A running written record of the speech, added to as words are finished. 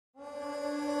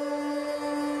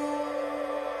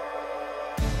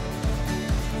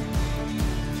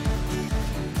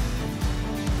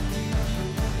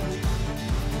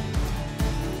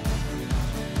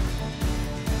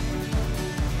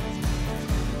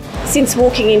Since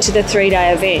walking into the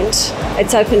 3-day event,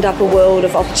 it's opened up a world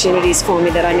of opportunities for me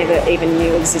that I never even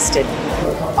knew existed.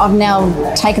 I've now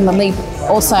taken the leap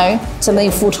also to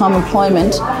leave full-time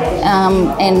employment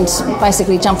and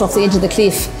basically jumped off the edge of the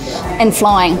cliff and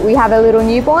flying. We have a little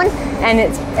newborn and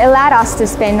it's allowed us to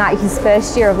spend like his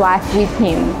first year of life with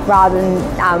him rather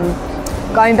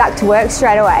than going back to work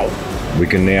straight away. We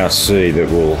can now see that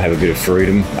we'll have a bit of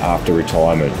freedom after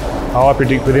retirement. I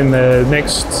predict within the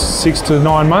next 6 to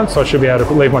 9 months I should be able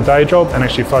to leave my day job and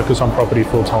actually focus on property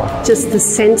full time. Just the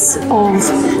sense of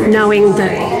knowing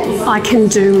that I can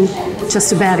do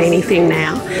just about anything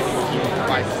now.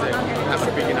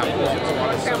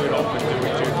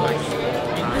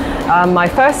 My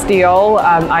first deal,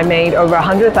 I made over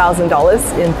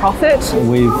 $100,000 in profit.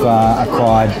 We've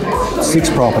acquired 6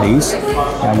 properties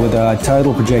with a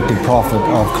total projected profit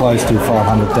of close to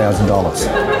 $500,000.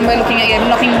 We're looking at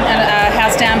knocking a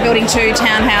house down, building 2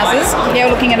 townhouses. We're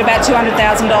looking at about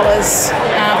 $200,000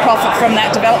 profit from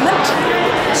that development.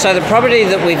 So the property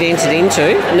that we've entered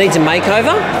into needs a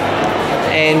makeover,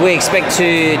 and we expect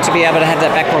to be able to have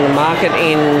that back on the market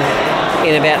in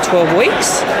about 12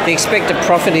 weeks. The expected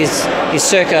profit is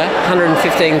circa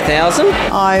 $115,000.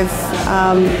 I've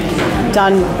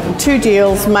done 2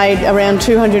 deals, made around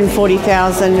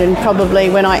 $240,000, and probably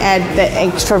when I add the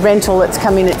extra rental that's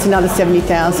come in, it's another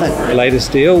 $70,000. The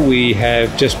latest deal, we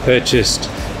have just purchased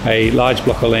a large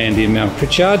block of land in Mount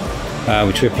Pritchard,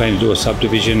 which we're planning to do a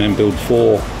subdivision and build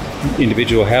 4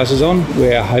 individual houses on.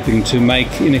 We're hoping to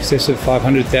make in excess of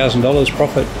 $500,000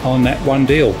 profit on that one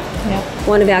deal. Yeah.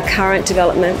 One of our current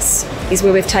developments is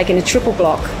where we've taken a triple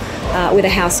block with a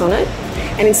house on it,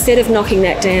 and instead of knocking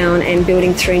that down and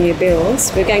building 3 new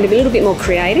builds, we're going to be a little bit more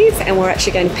creative, and we're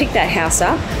actually going to pick that house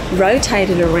up, rotate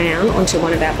it around onto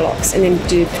one of our blocks, and then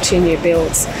do 2 new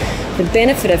builds. The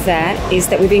benefit of that is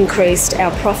that we've increased our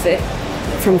profit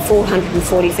from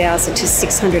 $440,000 to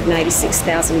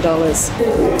 $686,000.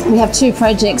 We have 2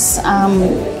 projects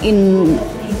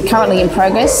currently in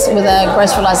progress with a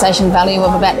gross realisation value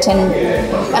of about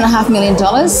 $10.5 million.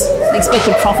 The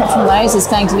expected profit from those is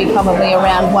going to be probably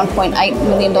around $1.8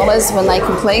 million when they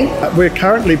complete. We're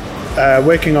currently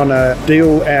working on a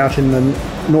deal out in the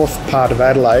north part of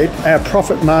Adelaide. Our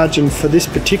profit margin for this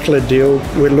particular deal,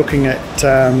 we're looking at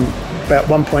about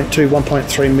 $1.2,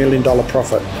 $1.3 million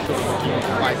profit.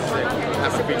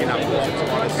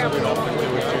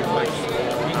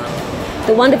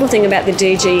 The wonderful thing about the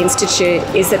DG Institute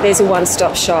is that there's a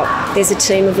one-stop shop. There's a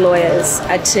team of lawyers,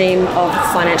 a team of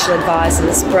financial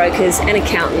advisors, brokers and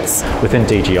accountants. Within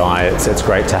DGI, it's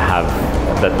great to have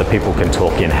that the people can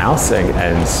talk in-house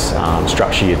and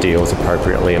structure your deals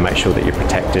appropriately and make sure that you're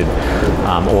protected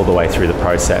all the way through the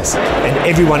process. And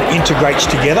everyone integrates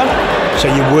together, so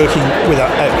you're working with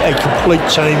a complete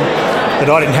team that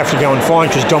I didn't have to go and find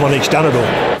because Dominique's done it all.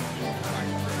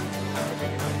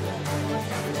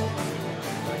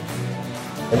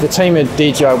 The team at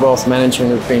DGI Wealth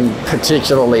Management have been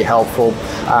particularly helpful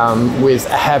with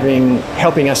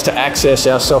helping us to access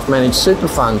our self-managed super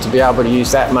fund to be able to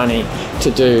use that money to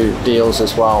do deals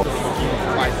as well.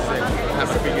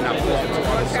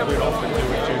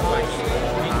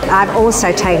 I've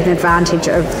also taken advantage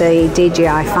of the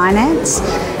DGI Finance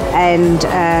and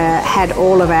had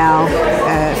all of our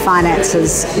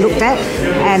finances looked at,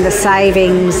 and the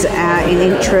savings in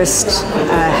interest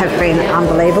have been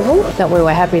unbelievable. That we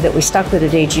were happy that we stuck with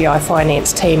the DGI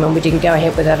Finance team and we didn't go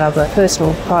ahead with that other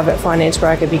personal private finance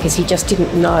broker because he just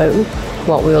didn't know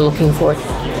what we were looking for.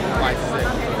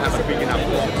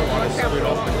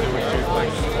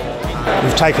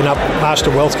 We've taken up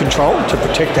master wealth control to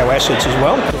protect our assets as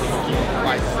well.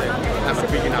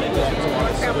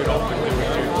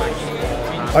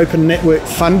 Open network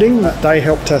funding, they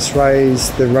helped us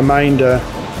raise the remainder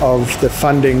of the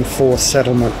funding for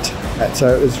settlement.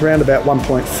 So it was around about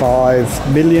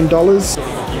 $1.5 million.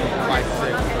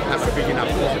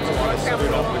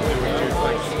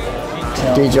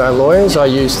 DGI lawyers, I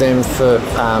use them for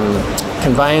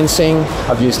conveyancing,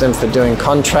 I've used them for doing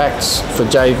contracts, for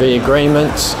JV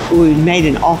agreements. We made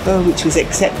an offer which was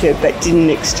accepted but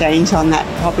didn't exchange on that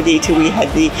property till we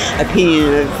had the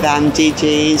opinion of DG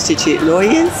Institute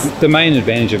lawyers. The main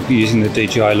advantage of using the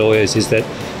DGI lawyers is that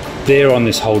they're on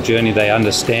this whole journey, they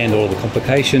understand all the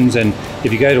complications, and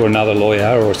if you go to another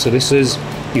lawyer or solicitors,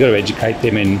 you've got to educate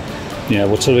them in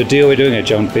what sort of a deal we're doing, a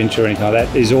joint venture or anything like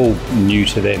that is all new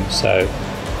to them. So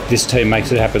this team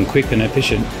makes it happen quick and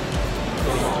efficient.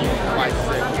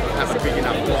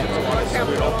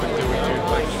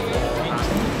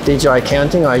 DGI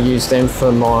Accounting, I use them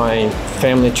for my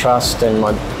family trust and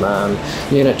my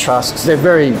unit trusts. They're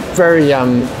very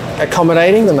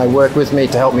accommodating, and they work with me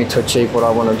to help me to achieve what I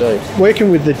want to do.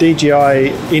 Working with the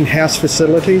DGI in-house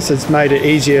facilities has made it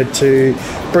easier to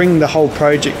bring the whole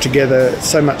project together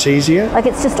so much easier. Like,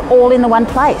 it's just all in the one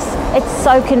place. It's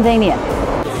so convenient.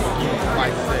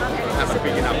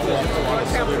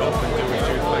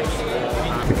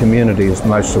 The community is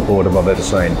most supportive I've ever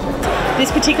seen.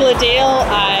 This particular deal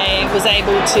I was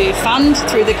able to fund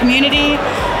through the community,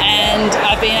 and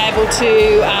I've been able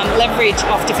to leverage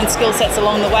off different skill sets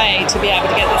along the way to be able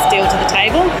to get this deal to the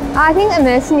table. I think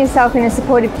immersing yourself in a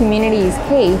supportive community is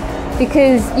key,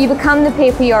 because you become the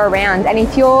people you're around, and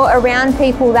if you're around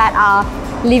people that are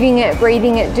living it,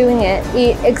 breathing it, doing it,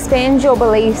 it expands your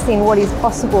beliefs in what is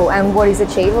possible and what is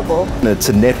achievable. It's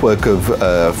a network of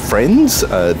friends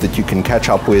that you can catch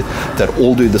up with that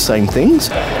all do the same things.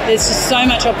 There's just so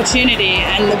much opportunity,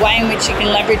 and the way in which you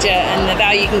can leverage it and the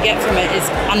value you can get from it is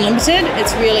unlimited.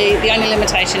 It's really, the only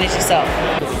limitation is yourself.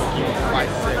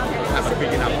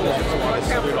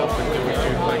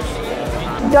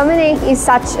 Dominique is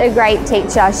such a great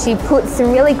teacher. She puts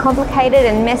some really complicated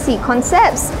and messy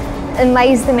concepts and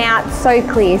lays them out so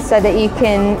clear so that you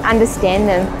can understand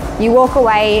them. You walk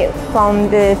away from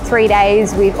the 3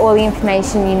 days with all the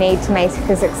information you need to make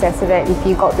a success of it if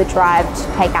you've got the drive to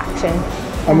take action.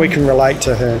 And we can relate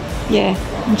to her. Yeah.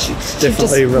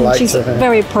 Definitely relate she's to her.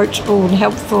 Very approachable and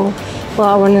helpful. Well,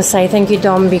 I want to say thank you,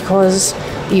 Dom, because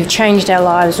you've changed our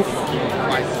lives.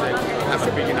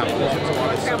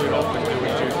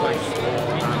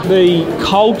 The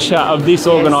culture of this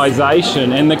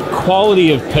organisation and the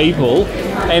quality of people,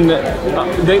 and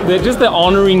just the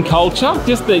honouring culture,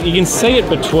 just that you can see it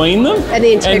between them. And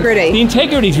the integrity. And the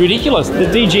integrity is ridiculous. The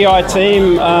DGI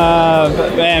team,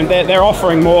 man, they're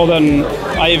offering more than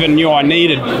I even knew I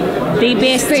needed. The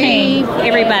best team,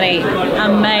 everybody.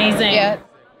 Amazing. Yeah.